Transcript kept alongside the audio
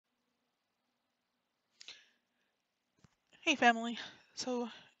Hey family. So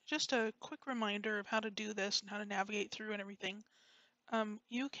just a quick reminder of how to do this and how to navigate through and everything.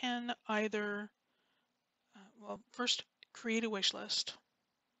 You can either, well, first create a wish list.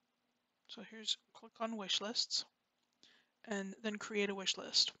 So here's click on wish lists and then create a wish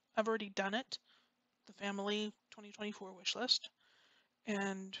list. I've already done it, the family 2024 wish list,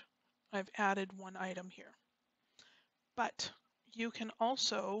 and I've added one item here. But you can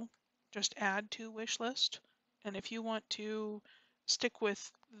also just add to wish list. And if you want to stick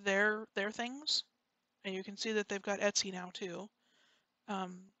with their things, and you can see that they've got Etsy now too.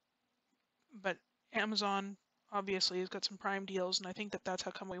 Um, but Amazon obviously has got some Prime deals, and I think that that's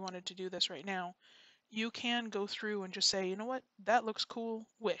how come we wanted to do this right now. You can go through and just say, you know what, that looks cool,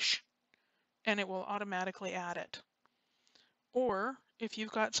 wish, and it will automatically add it. Or if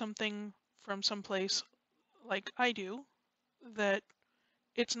you've got something from someplace like I do that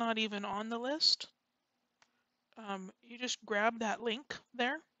it's not even on the list, you just grab that link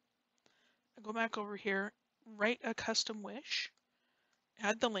there, go back over here, write a custom wish,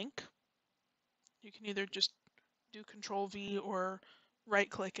 add the link. You can either just do Control V or right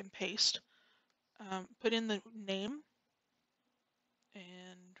click and paste. Put in the name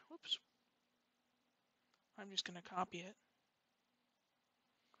and whoops, I'm just going to copy it.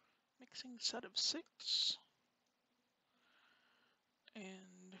 Mixing set of 6 and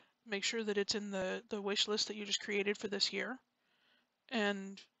make sure that it's in the wish list that you just created for this year.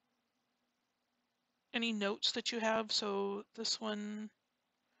 And any notes that you have, so this one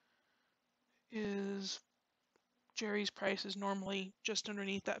is Jerry's price is normally just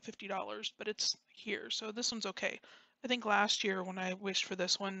underneath that $50, but it's here, so this one's okay. I think last year when I wished for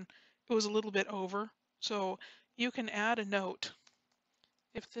this one, it was a little bit over, so you can add a note.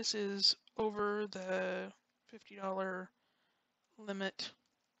 If this is over the $50 limit,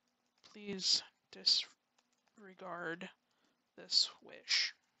 please disregard this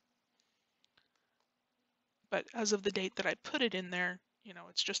wish. But as of the date that I put it in there, you know,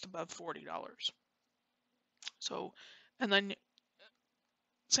 it's just above $40. So, and then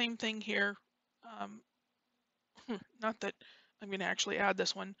same thing here. Um, not that I'm going to actually add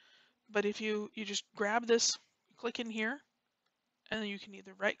this one, but if you just grab this, click in here, and then you can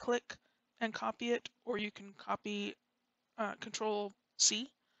either right click and copy it, or you can copy Control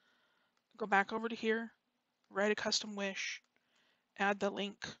C, go back over to here, write a custom wish, add the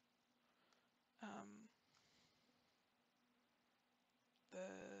link, the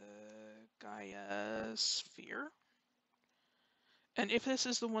Gaia sphere. And if this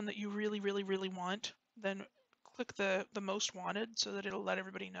is the one that you really, really, really want, then click the most wanted so that it'll let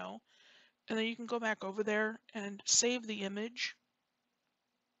everybody know. And then you can go back over there and save the image.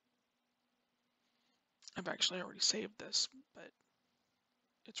 I've actually already saved this, but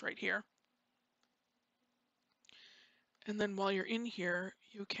it's right here. And then while you're in here,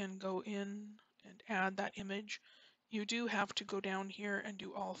 you can go in and add that image. You do have to go down here and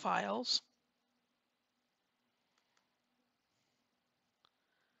do all files.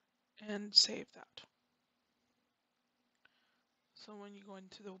 And save that. So when you go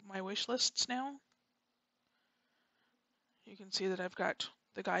into my wish lists now, you can see that I've got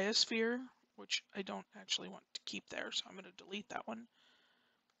the Gaia sphere, which I don't actually want to keep there, so I'm going to delete that one.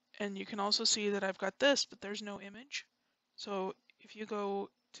 And you can also see that I've got this, but there's no image. So if you go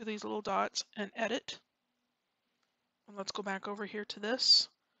to these little dots and edit, and let's go back over here to this.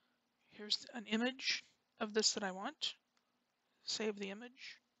 Here's an image of this that I want. Save the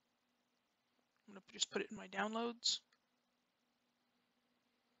image. I'm going to just put it in my downloads.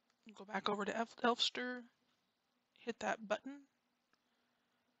 Go back over to Elfster, hit that button,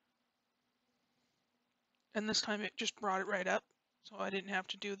 and this time it just brought it right up, so I didn't have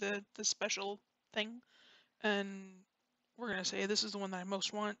to do the special thing. And we're going to say this is the one that I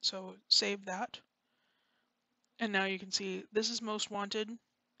most want, so save that. And now you can see this is most wanted,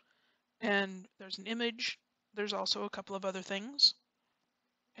 and there's an image. There's also a couple of other things,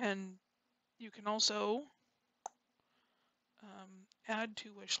 and you can also add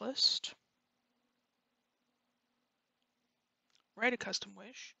to wish list, write a custom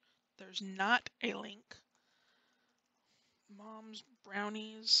wish. There's not a link. Mom's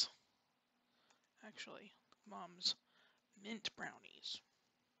brownies, actually, Mom's mint brownies,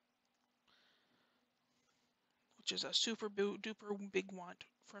 which is a super duper big want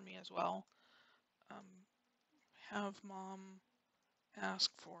for me as well. Have Mom ask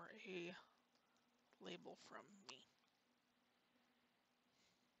for a label from me.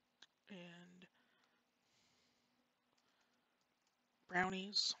 And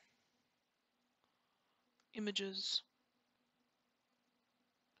brownies, images.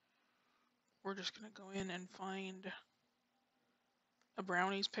 We're just going to go in and find a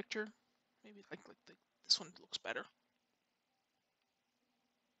brownies picture. Maybe this one looks better.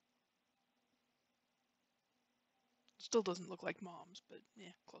 Still doesn't look like mom's, but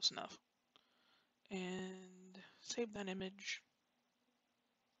yeah, close enough. And save that image.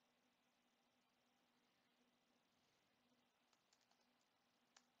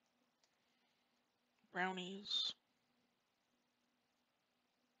 Brownies.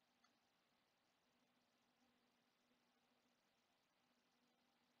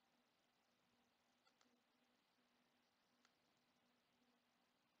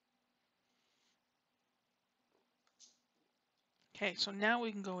 Okay, so now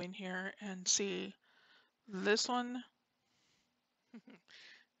we can go in here and see this one.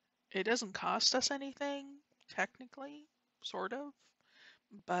 It doesn't cost us anything, technically, sort of,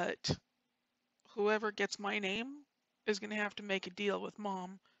 but whoever gets my name is going to have to make a deal with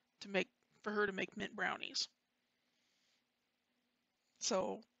mom to make for her to make mint brownies.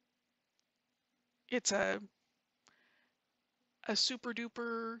 So it's a super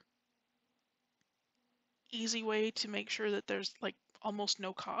duper easy way to make sure that there's like almost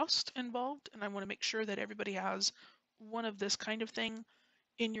no cost involved, and I want to make sure that everybody has one of this kind of thing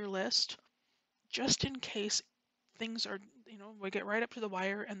in your list just in case things are, we get right up to the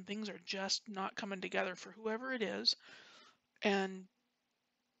wire and things are just not coming together for whoever it is, and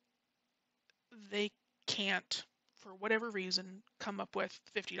they can't, for whatever reason, come up with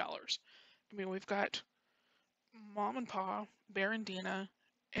 $50. I mean, we've got mom and pa, Bear and Dina,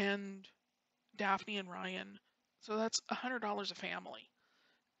 and Daphne and Ryan. So that's $100 a family.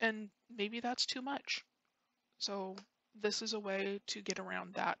 And maybe that's too much. So this is a way to get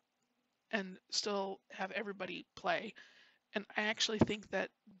around that and still have everybody play. And I actually think that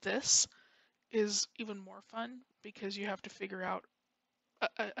this is even more fun because you have to figure out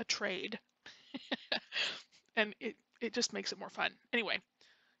a trade. And it just makes it more fun. Anyway,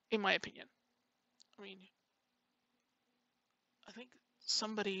 in my opinion. I mean, I think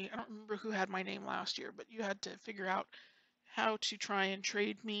I don't remember who had my name last year, but you had to figure out how to try and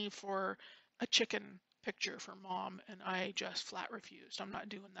trade me for a chicken picture for mom, and I just flat refused. I'm not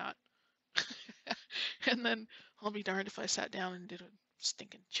doing that. And then I'll be darned if I sat down and did a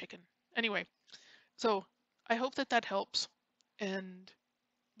stinking chicken. Anyway, so I hope that that helps, and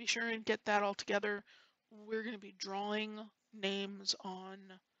be sure and get that all together. We're going to be drawing names on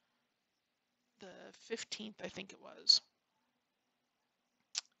the 15th, I think it was.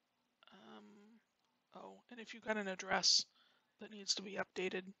 Oh, and if you've got an address that needs to be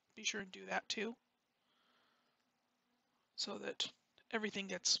updated, be sure and do that too, so that everything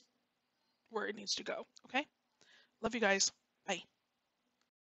gets where it needs to go. Okay? Love you guys. Bye.